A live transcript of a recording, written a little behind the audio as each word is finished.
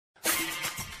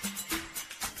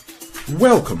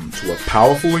Welcome to a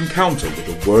powerful encounter with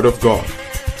the Word of God,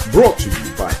 brought to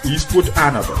you by Eastwood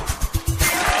Annabelle.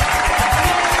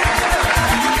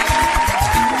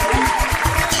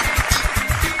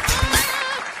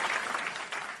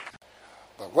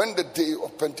 But when the day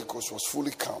of Pentecost was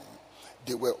fully come,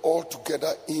 they were all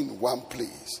together in one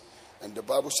place. And the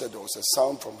Bible said there was a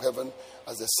sound from heaven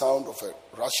as the sound of a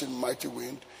rushing mighty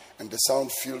wind, and the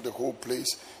sound filled the whole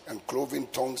place, and cloven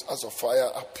tongues as of fire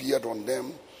appeared on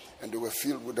them, and they were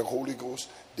filled with the Holy Ghost.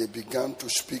 They began to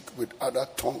speak with other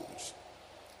tongues.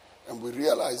 And we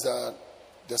realized that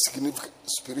the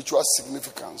spiritual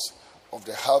significance of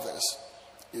the harvest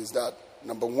is that,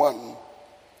 number one,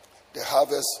 the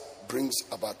harvest brings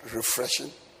about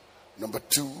refreshing. Number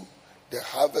two, the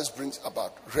harvest brings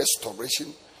about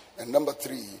restoration. And number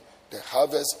three, the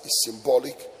harvest is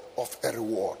symbolic of a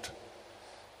reward.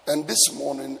 And this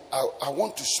morning, I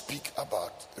want to speak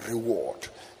about reward.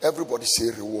 Everybody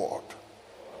say reward.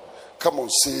 Come on,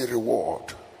 say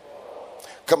reward.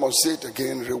 Come on, say it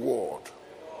again, reward.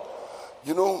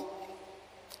 You know,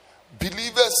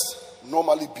 believers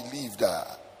normally believe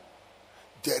that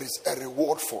there is a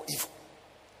reward for evil.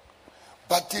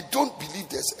 But they don't believe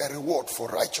there's a reward for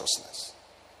righteousness.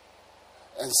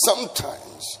 And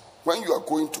sometimes, when you are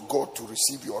going to God to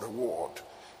receive your reward,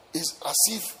 it's as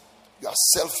if you are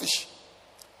selfish,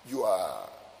 you are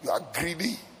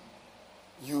greedy,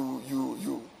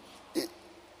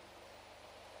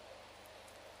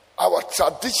 our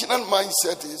traditional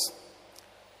mindset is,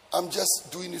 I'm just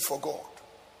doing it for God.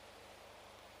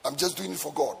 I'm just doing it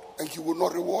for God, and He will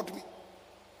not reward me.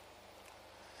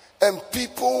 And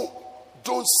people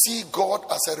don't see God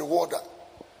as a rewarder.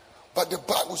 But the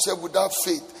Bible said, without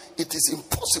faith, it is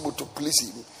impossible to please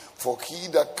Him. For he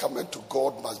that cometh to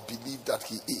God must believe that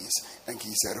He is, and He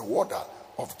is a rewarder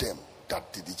of them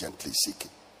that diligently seek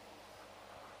Him.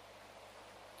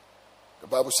 The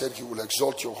Bible said He will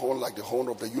exalt your horn like the horn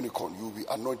of the unicorn. You will be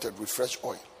anointed with fresh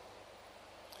oil.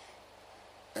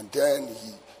 And then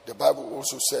the Bible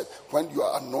also said, when you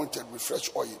are anointed with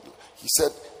fresh oil, He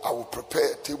said, I will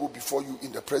prepare a table before you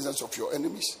in the presence of your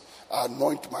enemies. I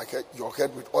anoint your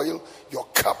head with oil, your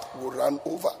cup will run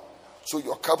over. So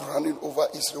your cup running over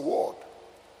is reward.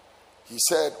 He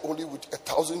said, only with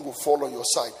 1,000 will fall on your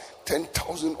side,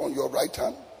 10,000 on your right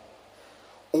hand.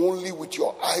 Only with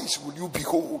your eyes will you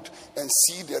behold and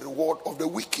see the reward of the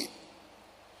wicked.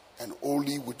 And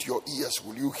only with your ears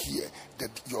will you hear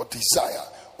your desire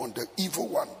on the evil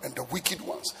one and the wicked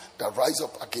ones that rise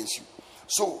up against you.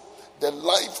 So the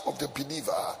life of the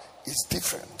believer is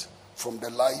different from the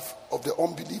life of the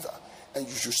unbeliever. And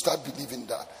you should start believing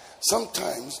that.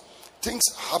 Sometimes things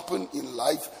happen in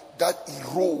life that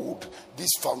erode this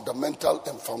fundamental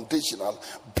and foundational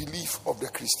belief of the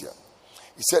Christian.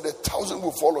 He said, 1,000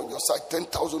 will fall on your side,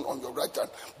 10,000 on your right hand,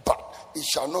 but it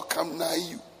shall not come nigh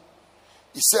you.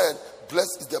 He said,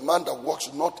 blessed is the man that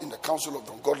walks not in the counsel of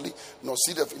the ungodly, nor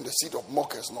sitteth in the seat of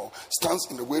mockers, nor stands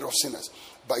in the way of sinners.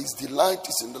 But his delight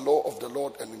is in the law of the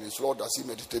Lord, and in his law does he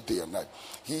meditate day and night.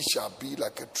 He shall be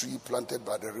like a tree planted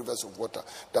by the rivers of water,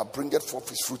 that bringeth forth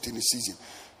his fruit in his season.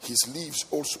 His leaves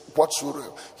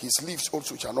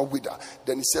also shall not wither.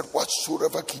 Then he said,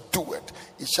 whatsoever he doeth,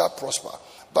 it shall prosper.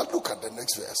 But look at the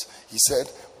next verse. He said,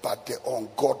 but the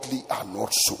ungodly are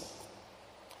not so.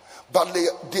 But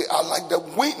they are like the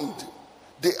wind.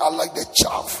 They are like the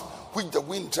chaff which the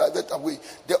wind driveth away.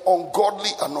 The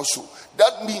ungodly are not so.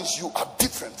 That means you are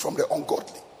different from the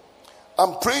ungodly.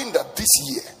 I'm praying that this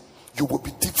year you will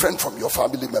be different from your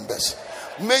family members.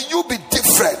 May you be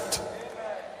different.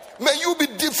 May you be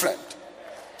different.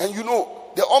 And you know,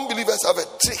 the unbelievers have a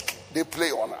trick they play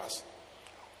on us.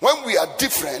 When we are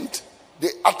different, they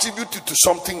attribute it to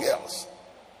something else.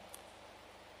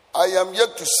 I am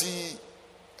yet to see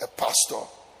a pastor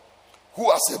who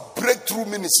has a breakthrough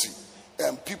ministry,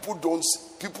 and people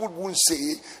won't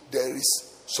say there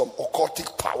is some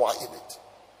occultic power in it.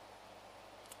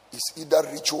 It's either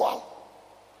ritual,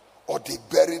 or they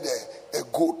buried a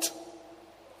goat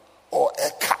or a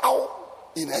cow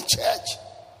in a church,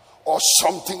 or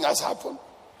something has happened.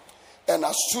 And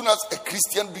as soon as a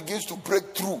Christian begins to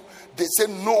break through, they say,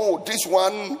 no, this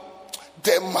one,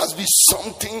 there must be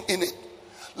something in it.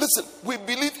 Listen, we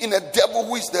believe in a devil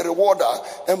who is the rewarder,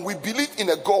 and we believe in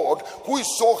a God who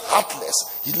is so heartless,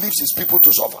 he leaves his people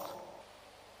to suffer.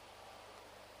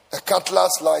 A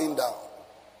cutlass lying down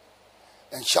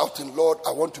and shouting, Lord,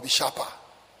 I want to be sharper.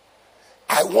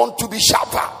 I want to be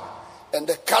sharper. And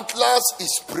the cutlass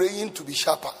is praying to be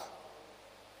sharper.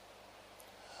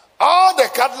 All the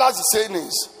cutlass is saying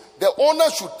is, the owner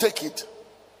should take it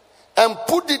and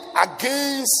put it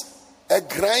against a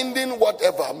grinding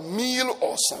whatever, meal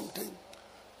or something.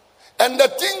 And the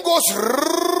thing goes,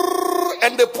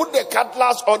 and they put the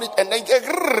cutlass on it, and then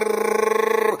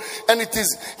and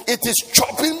it is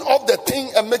chopping off the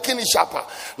thing and making it sharper.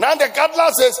 Now the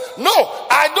cutlass says, no,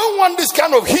 I don't want this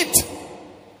kind of heat.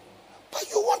 But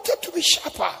you want it to be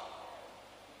sharper.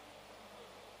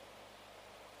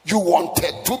 You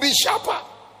wanted to be sharper.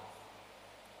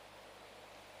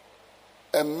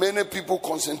 And many people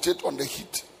concentrate on the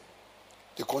heat.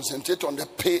 They concentrate on the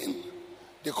pain.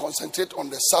 They concentrate on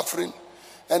the suffering.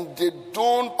 And they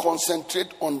don't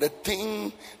concentrate on the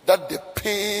thing that the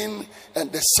pain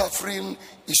and the suffering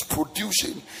is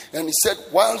producing. And he said,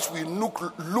 whilst we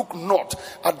look not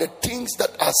at the things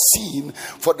that are seen,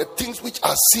 for the things which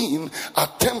are seen are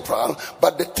temporal,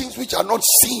 but the things which are not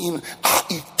seen are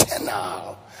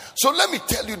eternal. So let me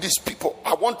tell you this, people.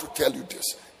 I want to tell you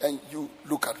this. And you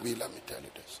look at me, let me tell you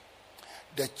this.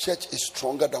 The church is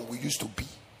stronger than we used to be.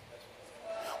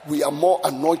 We are more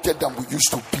anointed than we used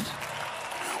to be.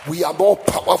 We are more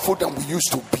powerful than we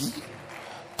used to be.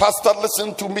 Pastor,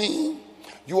 listen to me.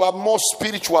 You are more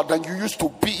spiritual than you used to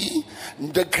be.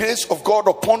 The grace of God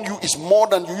upon you is more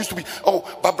than you used to be. Oh,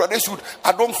 but Brother Sud,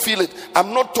 I don't feel it.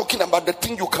 I'm not talking about the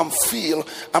thing you can feel.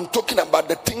 I'm talking about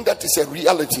the thing that is a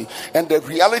reality. And the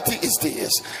reality is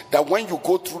this, that when you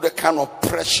go through the kind of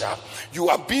pressure you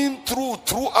have been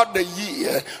throughout the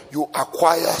year, you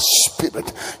acquire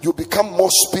spirit. You become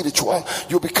more spiritual.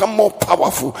 You become more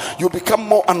powerful. You become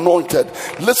more anointed.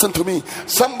 Listen to me.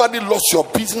 Somebody lost your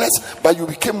business, but you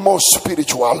became more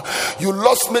spiritual. You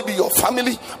lost maybe your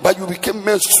family, but you became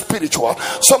more spiritual.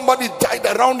 Somebody died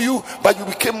around you, but you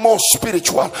became more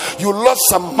spiritual. You lost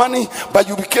some money, but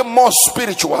you became more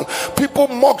spiritual. People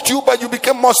mocked you, but you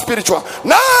became more spiritual.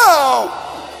 Now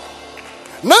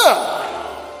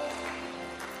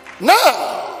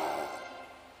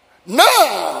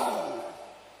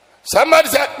somebody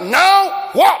said, now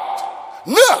what?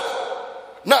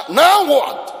 Now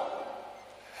what?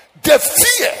 The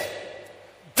fear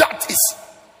that is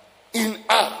in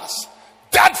us,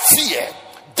 that fear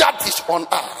that is on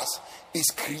us, is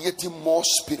creating more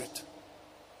spirit.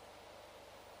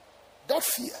 That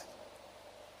fear.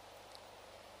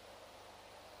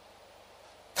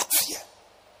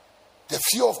 The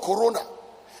fear of corona.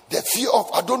 The fear of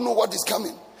I don't know what is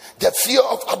coming. The fear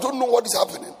of I don't know what is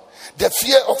happening. The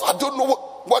fear of I don't know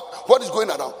what is going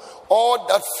around. All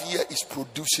that fear is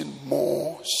producing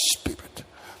more spirit.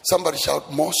 Somebody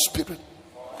shout, more spirit.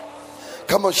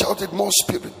 Come on, shout it, more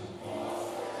spirit.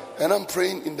 And I'm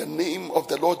praying in the name of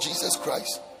the Lord Jesus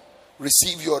Christ.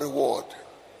 Receive your reward.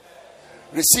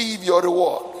 Receive your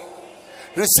reward.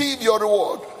 Receive your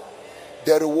reward.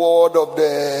 The reward of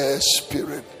the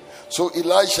Spirit. So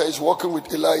Elisha is walking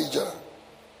with Elijah,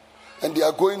 and they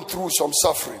are going through some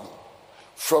suffering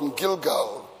from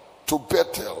Gilgal to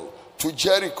Bethel to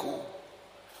Jericho,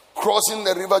 crossing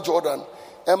the river Jordan.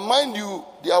 And mind you,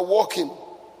 they are walking.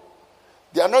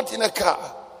 They are not in a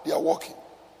car, they are walking.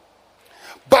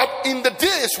 But in the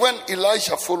days when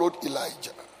Elisha followed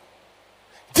Elijah,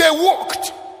 they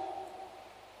walked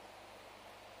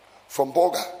from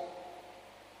Boga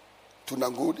to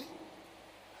Nangodi,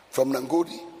 from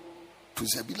Nangodi to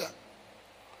Zebila.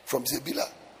 From Zebila,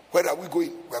 where are we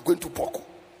going? We are going to Poku.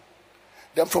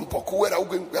 Then from Poku, where are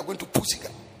we going? We are going to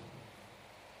Pusiga.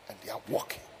 And they are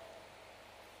walking.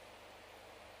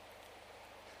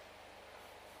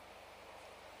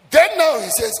 Then now he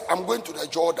says, I'm going to the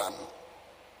Jordan.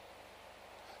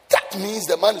 That means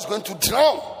the man is going to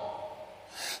drown.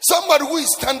 Somebody who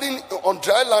is standing on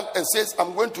dry land and says,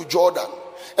 I'm going to Jordan.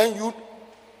 And you,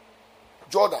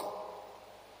 Jordan.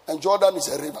 And Jordan is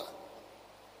a river.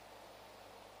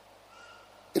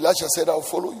 Elisha said, I'll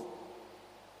follow you.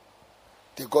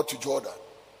 They got to Jordan.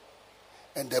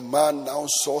 And the man now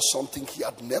saw something he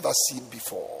had never seen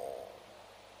before.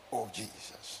 Oh,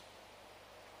 Jesus.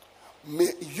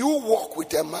 May you walk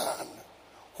with a man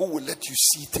who will let you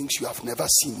see things you have never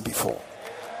seen before.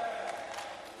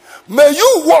 May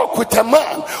you walk with a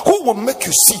man who will make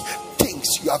you see things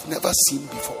you have never seen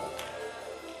before.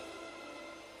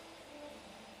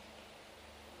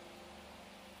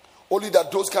 Only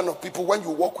that those kind of people, when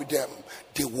you walk with them,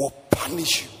 they will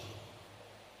punish you.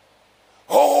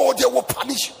 Oh, they will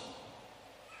punish you.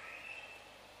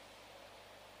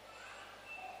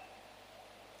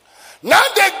 Now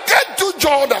they get to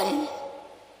Jordan.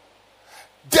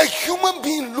 The human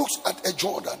being looks at a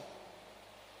Jordan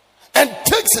and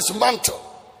takes his mantle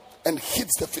and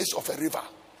hits the face of a river,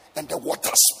 and the water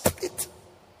split.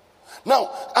 Now,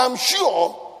 I'm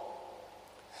sure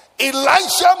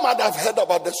Elisha might have heard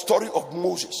about the story of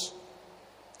Moses,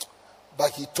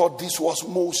 but he thought this was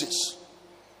Moses.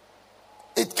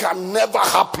 It can never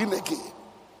happen again.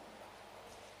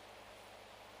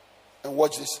 And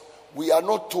watch this. We are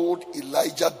not told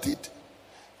Elijah did.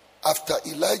 After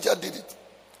Elijah did it.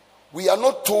 We are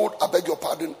not told, I beg your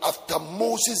pardon, after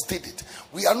Moses did it.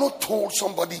 We are not told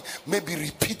somebody maybe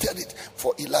repeated it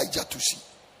for Elijah to see.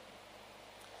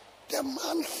 The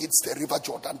man hits the river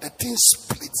Jordan. The thing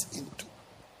splits in two.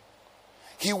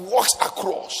 He walks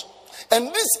across. And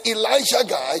this Elijah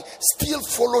guy still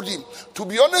followed him. To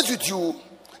be honest with you,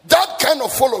 that kind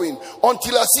of following,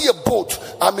 until I see a boat,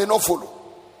 I may not follow.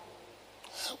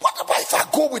 What about if I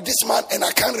go with this man and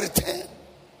I can't return?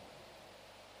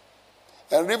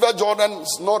 And River Jordan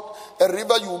is not a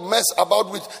river you mess about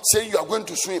with, saying you are going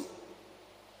to swim.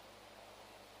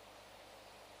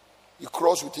 You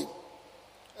cross with him.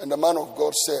 And the man of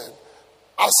God said,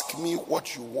 ask me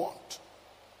what you want,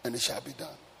 and it shall be done.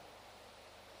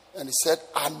 And he said,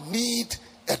 I need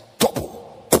a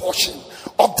double portion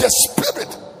of the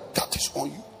Spirit that is on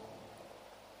you.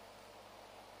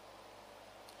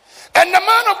 And the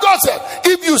man of God said,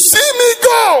 if you see me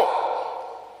go,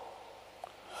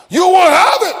 you will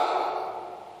have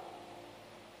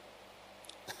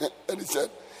it. And he said,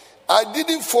 I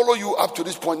didn't follow you up to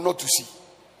this point not to see.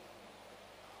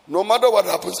 No matter what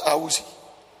happens, I will see.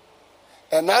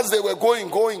 And as they were going,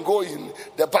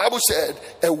 the Bible said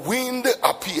a wind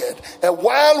appeared, a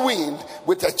wild wind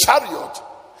with a chariot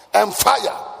and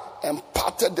fire, and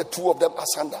parted the two of them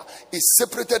asunder. It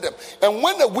separated them. And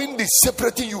when the wind is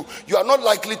separating you, you are not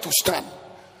likely to stand.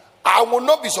 I will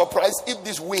not be surprised if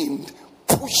this wind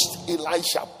pushed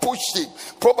Elisha, pushed him.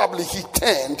 Probably he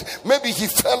turned. Maybe he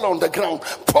fell on the ground.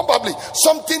 Probably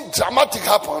something dramatic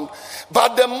happened.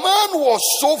 But the man was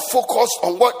so focused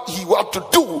on what he had to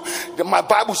do that my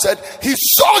Bible said he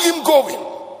saw him going.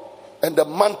 And the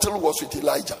mantle was with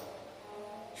Elijah.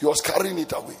 He was carrying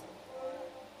it away.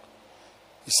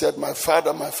 He said, my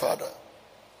father,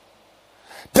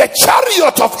 the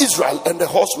chariot of Israel and the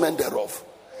horsemen thereof.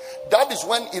 That is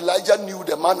when Elijah knew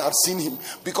the man had seen him,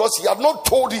 because he had not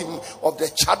told him of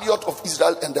the chariot of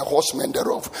Israel and the horsemen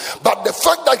thereof. But the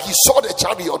fact that he saw the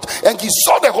chariot and he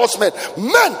saw the horsemen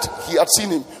meant he had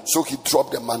seen him, so he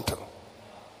dropped the mantle.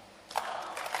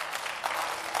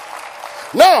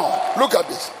 Now, look at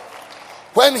this.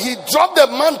 When he dropped the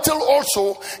mantle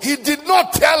also, he did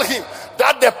not tell him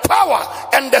that the power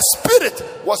and the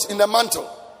Spirit was in the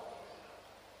mantle.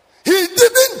 He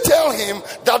didn't tell him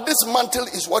that this mantle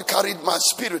is what carried my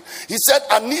spirit. He said,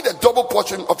 I need a double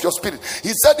portion of your spirit.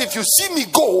 He said, if you see me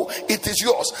go, it is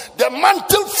yours. The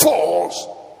mantle falls,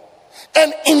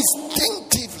 and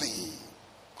instinctively,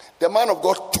 the man of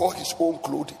God tore his own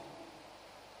clothing.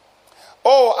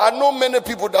 Oh, I know many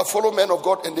people that follow men of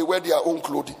God and they wear their own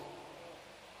clothing.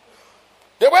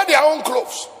 They wear their own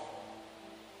clothes.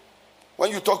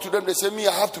 When you talk to them, they say, me,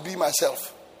 I have to be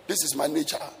myself. This is my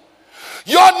nature.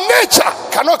 Your nature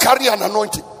cannot carry an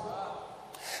anointing.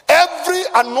 Every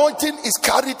anointing is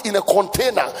carried in a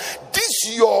container.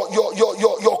 This your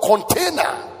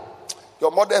container.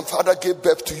 Your mother and father gave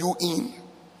birth to you in.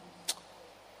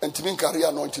 And to me carry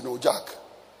anointing, oh Jack.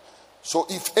 So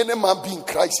if any man be in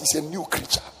Christ is a new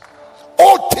creature.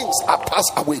 All things are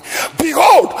passed away.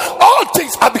 Behold, all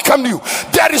things are become new.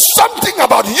 There is something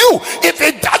about you. If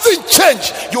it doesn't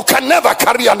change, you can never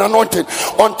carry an anointing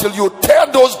until you tear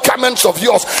those garments of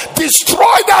yours.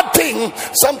 Destroy that thing.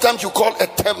 Sometimes you call a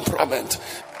temperament.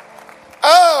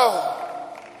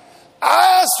 Oh,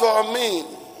 as for me,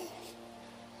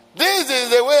 this is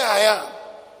the way I am.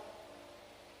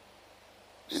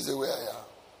 This is the way I am.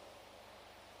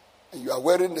 And you are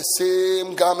wearing the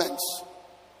same garments.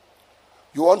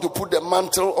 You want to put the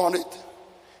mantle on it?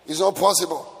 It's not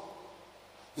possible.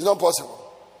 It's not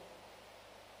possible.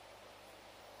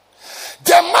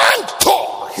 The man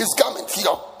tore his garment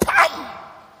here, pam,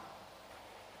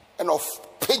 and of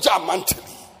Peja mantle.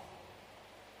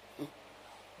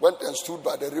 Went and stood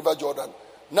by the river Jordan.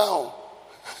 Now,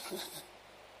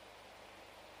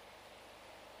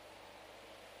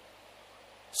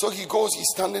 so he goes, he's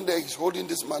standing there, he's holding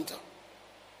this mantle.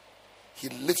 He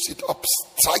lifts it up,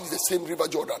 strikes the same river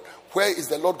Jordan. Where is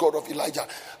the Lord God of Elijah?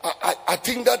 I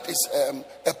think that is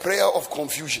a prayer of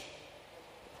confusion.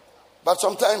 But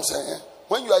sometimes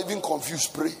when you are even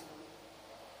confused, pray.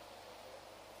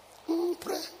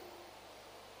 Pray.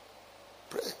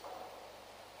 Pray.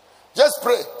 Just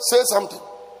pray. Say something.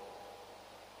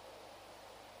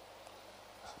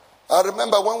 I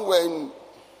remember when we were in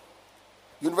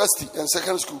university and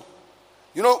secondary school.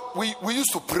 You know, we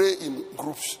used to pray in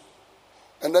groups.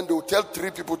 And then they will tell 3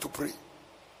 people to pray.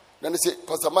 Then they say,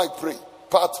 Pastor Mike, pray.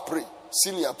 Pat, pray.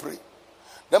 Senior, pray.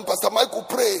 Then Pastor Mike will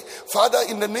pray, Father,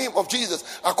 in the name of Jesus,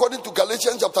 according to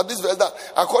Galatians chapter this, verse that,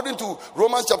 according to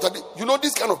Romans chapter this. You know,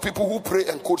 these kind of people who pray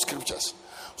and quote scriptures.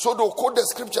 So they'll quote the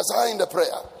scriptures high in the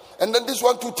prayer. And then this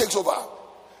one too takes over.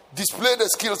 Display the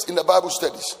skills in the Bible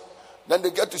studies. Then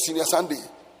they get to Senior Sunday.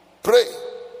 Pray.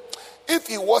 If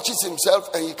he watches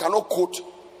himself and he cannot quote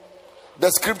the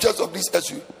scriptures of this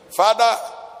SU, Father,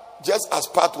 just as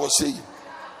Pat was saying,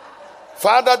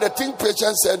 Father, the thing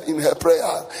Patience said in her prayer,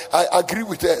 I agree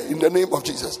with her in the name of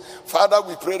Jesus. Father,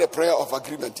 we pray the prayer of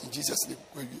agreement in Jesus' name.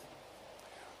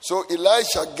 So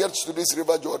Elisha gets to this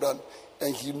river Jordan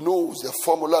and he knows the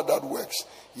formula that works.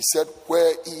 He said,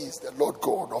 where is the Lord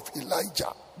God of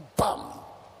Elijah? Bam.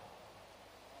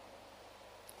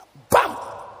 Bam.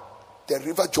 The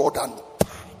river Jordan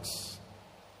parts.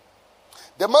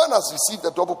 The man has received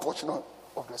a double portion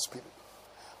of the Spirit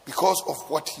because of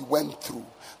what he went through.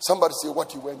 Somebody say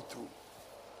what he went through.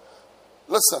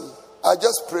 Listen, I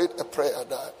just prayed a prayer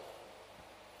that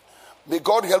may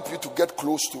God help you to get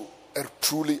close to a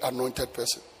truly anointed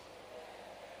person.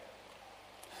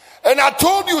 And I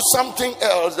told you something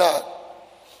else, that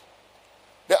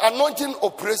the anointing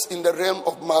operates in the realm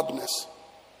of madness.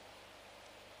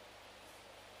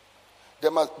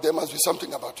 There must be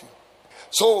something about you.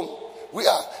 So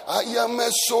I am a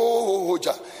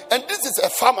soldier. And this is a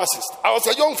pharmacist. I was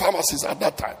a young pharmacist at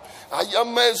that time. I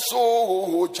am a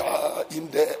soldier in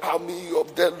the army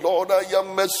of the Lord. I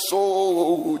am a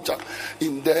soldier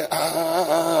in the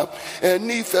army.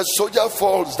 And if a soldier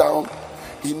falls down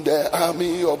in the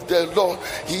army of the Lord,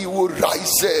 he will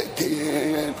rise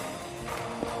again.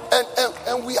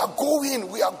 And we are going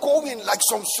like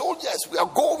some soldiers. We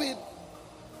are going.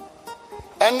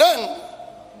 And then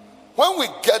when we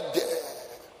get there,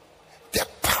 the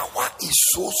power is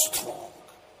so strong.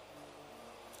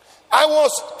 I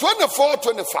was 24,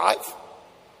 25,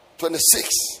 26.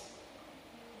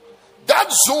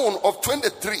 That zone of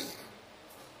 23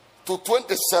 to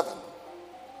 27,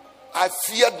 I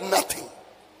feared nothing.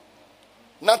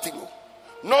 Nothing.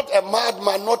 Not a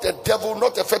madman, not a devil,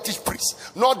 not a fetish priest,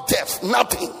 not death,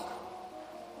 nothing.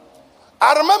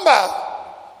 I remember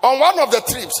on one of the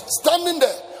trips, standing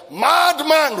there,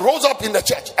 madman rose up in the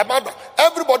church. A madman.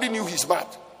 Everybody knew he's mad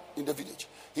in the village.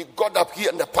 He got up here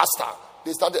and the pastor,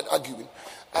 they started arguing.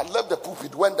 I left the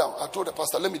pulpit, went down. I told the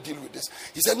pastor, let me deal with this.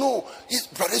 He said, no,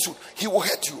 Brother Esud, he will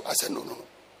hurt you. I said, no.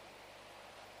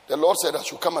 The Lord said I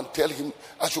should come and tell him,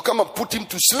 I should come and put him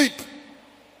to sleep.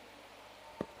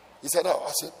 He said, oh.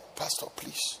 I said, Pastor,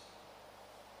 please.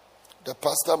 The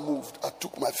pastor moved. I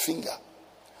took my finger.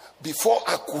 Before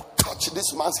I could touch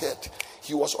this man's head,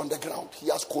 he was on the ground. He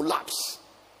has collapsed.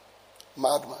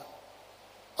 Madman.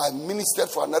 I ministered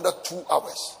for another 2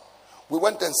 hours. We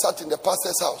went and sat in the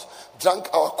pastor's house, drank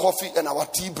our coffee and our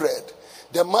tea bread.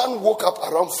 The man woke up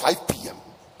around 5 p.m.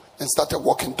 and started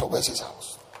walking towards his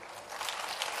house.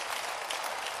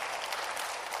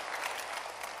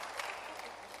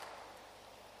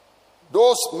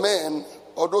 Those men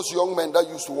or those young men that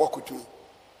used to walk with me,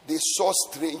 they saw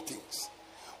strange things.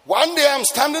 One day I'm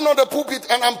standing on the pulpit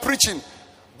and I'm preaching.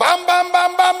 Bam, bam,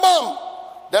 bam, bam, bam.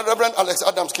 Then Reverend Alex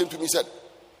Adams came to me and said,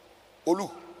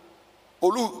 Olu.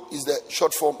 Olu is the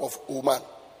short form of Oman.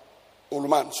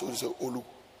 Oluman, so it's Olu.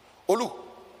 Olu,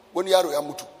 when you are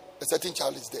Yamutu, a certain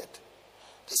child is dead.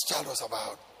 This child was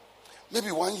about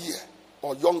maybe 1 year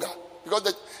or younger.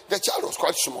 Because the child was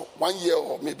quite small. 1 year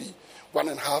or maybe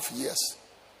 1.5 years.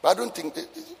 But I don't think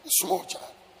it's a small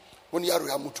child. When you are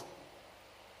Yamutu.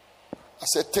 I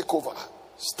said, take over.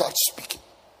 Start speaking.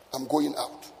 I'm going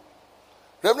out.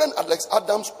 Reverend Alex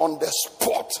Adams on the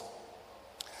spot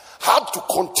had to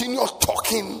continue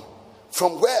talking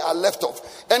from where I left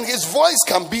off. And his voice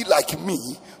can be like me.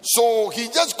 So he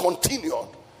just continued.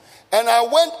 And I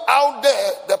went out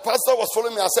there. The pastor was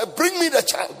following me. I said, bring me the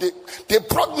child. They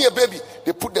brought me a baby.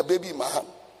 They put the baby in my hand.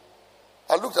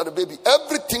 I looked at the baby.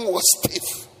 Everything was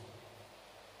stiff.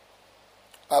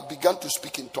 I began to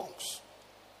speak in tongues.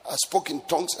 I spoke in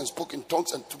tongues and spoke in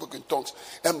tongues and spoke in tongues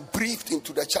and breathed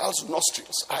into the child's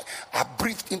nostrils. I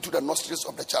breathed into the nostrils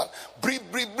of the child. Breathe,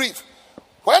 breathe, breathe.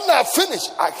 When I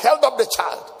finished, I held up the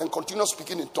child and continued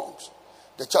speaking in tongues.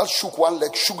 The child shook one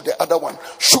leg, shook the other one,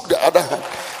 shook the other hand.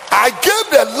 I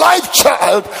gave the live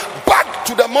child back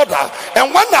to the mother.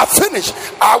 And when I finished,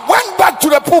 I went back to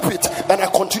the pulpit and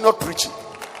I continued preaching.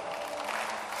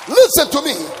 Listen to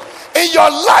me. In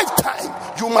your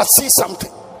lifetime, you must see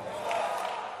something.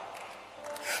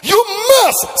 You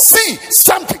must see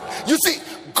something. You see,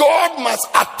 God must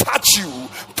attach you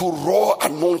to raw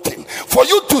anointing for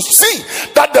you to see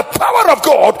that the power of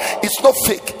God is not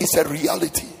fake, it's a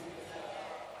reality.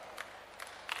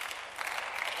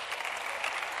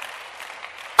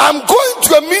 I'm going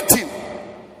to a meeting.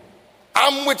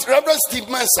 I'm with Reverend Steve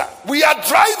Mensah. We are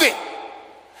driving.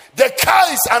 The car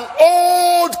is an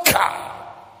old car.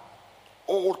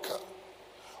 old car.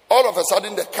 All of a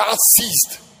sudden, the car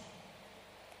ceased.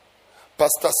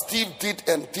 Pastor Steve did.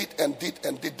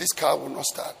 This car will not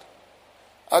start.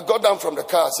 I got down from the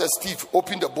car. I said, Steve,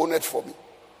 open the bonnet for me.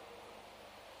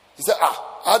 He said,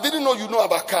 I didn't know you know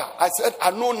about car. I said,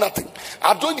 I know nothing.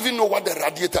 I don't even know what the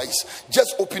radiator is.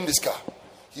 Just open this car.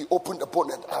 He opened the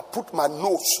bonnet. I put my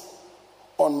nose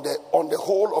on the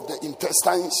whole of the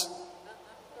intestines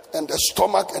and the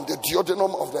stomach and the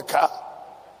duodenum of the car.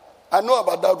 I know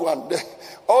about that one.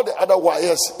 All the other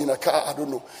wires in a car, I don't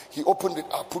know. He opened it.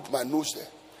 I put my nose there.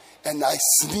 And I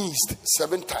sneezed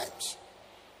 7 times.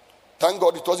 Thank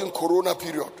God it wasn't Corona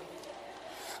period.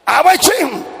 I went,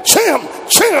 chim.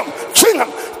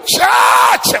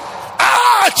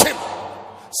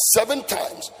 7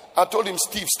 times. I told him,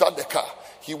 Steve, start the car.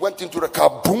 He went into the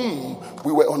car. Boom.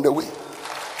 We were on the way.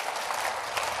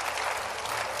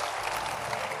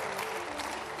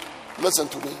 Listen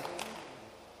to me.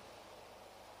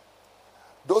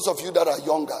 Those of you that are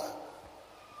younger,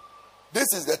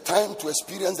 this is the time to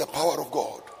experience the power of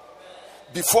God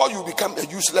before you become a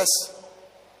useless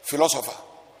philosopher.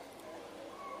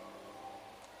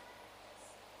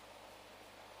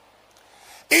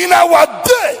 In our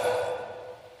day,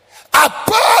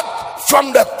 apart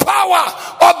from the power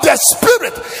of the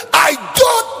Spirit, I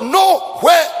don't know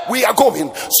where we are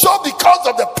going. So because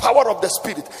of the power of the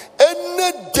Spirit,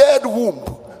 any dead womb,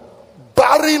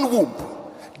 barren womb,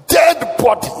 dead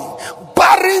body,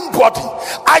 barren body,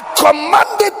 I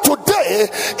command it today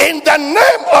in the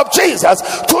name of Jesus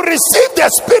to receive the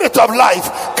Spirit of life.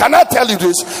 Can I tell you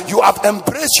this? You have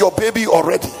embraced your baby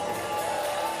already.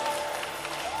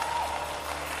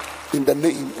 In the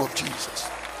name of Jesus.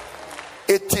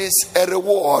 It is a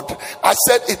reward. I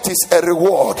said it is a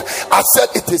reward. I said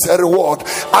it is a reward.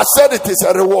 I said it is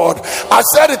a reward. I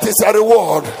said it is a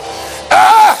reward.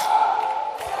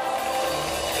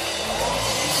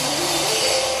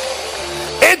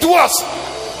 It was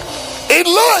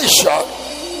Elisha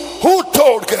who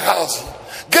told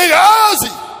Gehazi,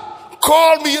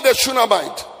 call me the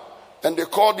Shunammite. And they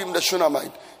called him the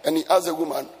Shunammite. And he asked the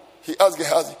woman, he asked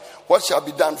Gehazi, what shall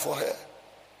be done for her?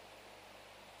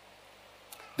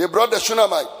 They brought the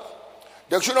Shunammite.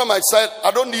 The Shunammite said,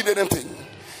 I don't need anything.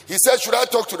 He said, should I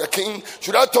talk to the king?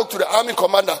 Should I talk to the army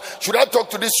commander? Should I talk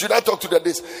to this? Should I talk to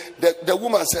this? The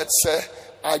woman said, sir,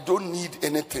 I don't need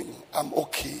anything. I'm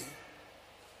okay.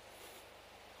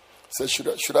 Said,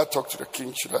 should I talk to the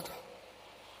king?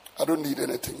 I don't need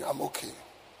anything. I'm okay.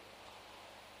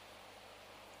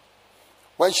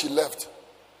 When she left,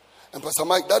 and Pastor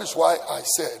Mike, that is why I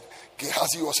said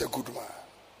Gehazi was a good man.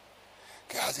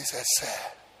 Gehazi said,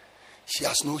 sir, she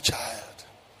has no child.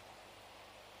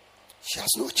 She has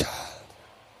no child.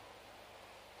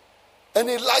 And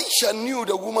Elisha knew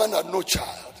the woman had no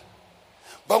child.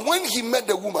 But when he met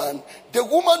the woman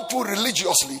too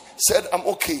religiously said, I'm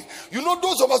okay. You know,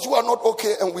 those of us who are not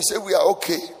okay and we say we are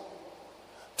okay.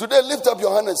 Today, lift up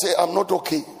your hand and say, I'm not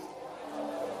okay.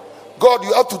 God,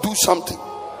 you have to do something.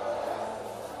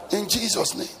 In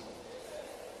Jesus' name.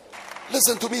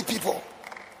 Listen to me, people.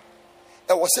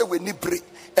 I was saying we need break.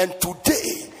 And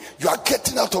today, you are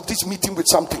getting out of this meeting with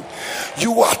something.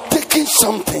 You are taking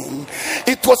something.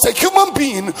 It was a human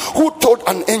being who told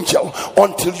an angel,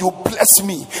 until you bless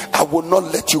me, I will not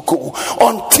let you go.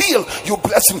 Until you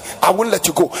bless me, I won't let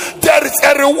you go. There is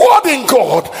a reward in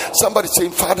God. Somebody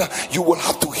saying, Father, you will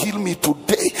have to heal me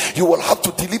today. You will have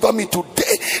to deliver me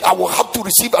today. I will have to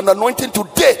receive an anointing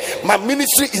today. My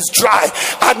ministry is dry.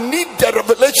 I need the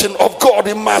revelation of God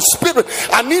in my spirit.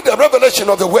 I need the revelation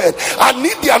of the word. I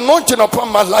need the anointing upon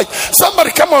my life.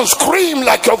 Somebody come on, scream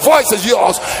like your voice is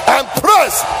yours and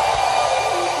press.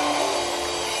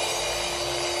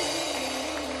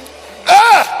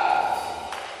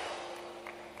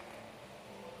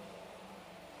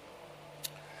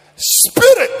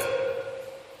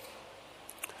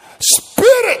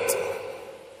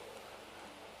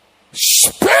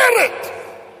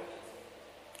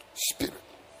 Spirit.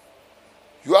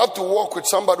 You have to walk with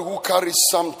somebody who carries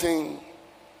something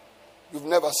you've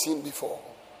never seen before.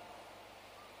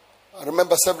 I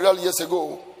remember several years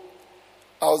ago,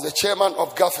 I was the chairman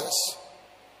of GAFES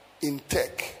in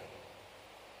Tech.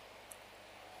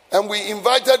 And we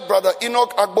invited Brother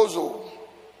Enoch Agbozo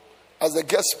as the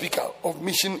guest speaker of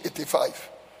Mission 85.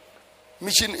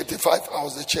 Mission 85, I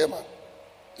was the chairman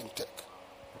in Tech.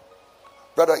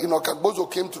 Brother Enoch Agbozo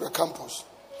came to the campus.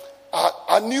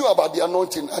 I knew about the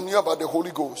anointing. I knew about the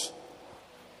Holy Ghost.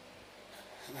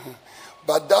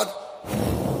 But that,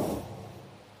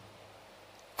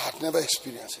 I had never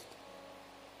experienced it.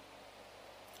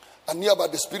 I knew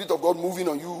about the Spirit of God moving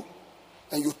on you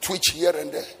and you twitch here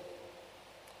and there.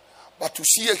 But to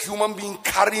see a human being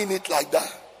carrying it like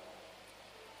that.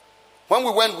 When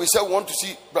we went, we said we want to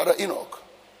see Brother Enoch.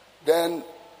 Then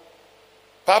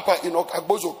Papa Enoch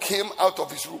Agbozo came out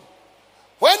of his room.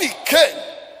 When he came,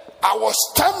 I was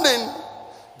standing.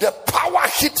 The power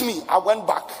hit me. I went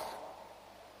back.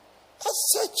 I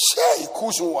said, Che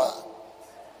Kuzunwa.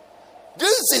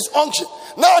 This is unction.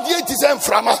 Now the 8 is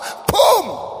from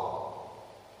boom.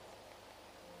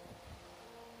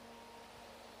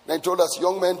 Then he told us,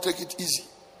 young men, take it easy.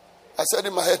 I said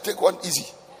in my head, take one easy.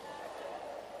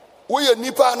 We are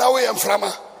Nipa and we am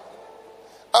frama.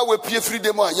 I will pay free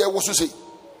demo. Yeah, what to say?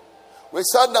 We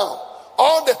sat down.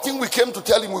 All the thing we came to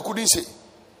tell him we couldn't say.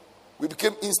 We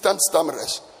became instant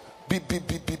stammerers. Beep, beep,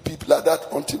 beep, beep, beep, like that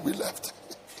until we left.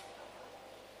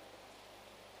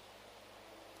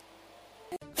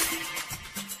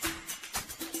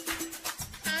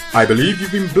 I believe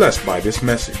you've been blessed by this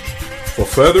message. For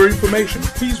further information,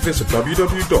 please visit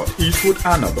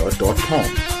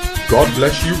www.eastwoodanaba.com. God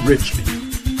bless you richly.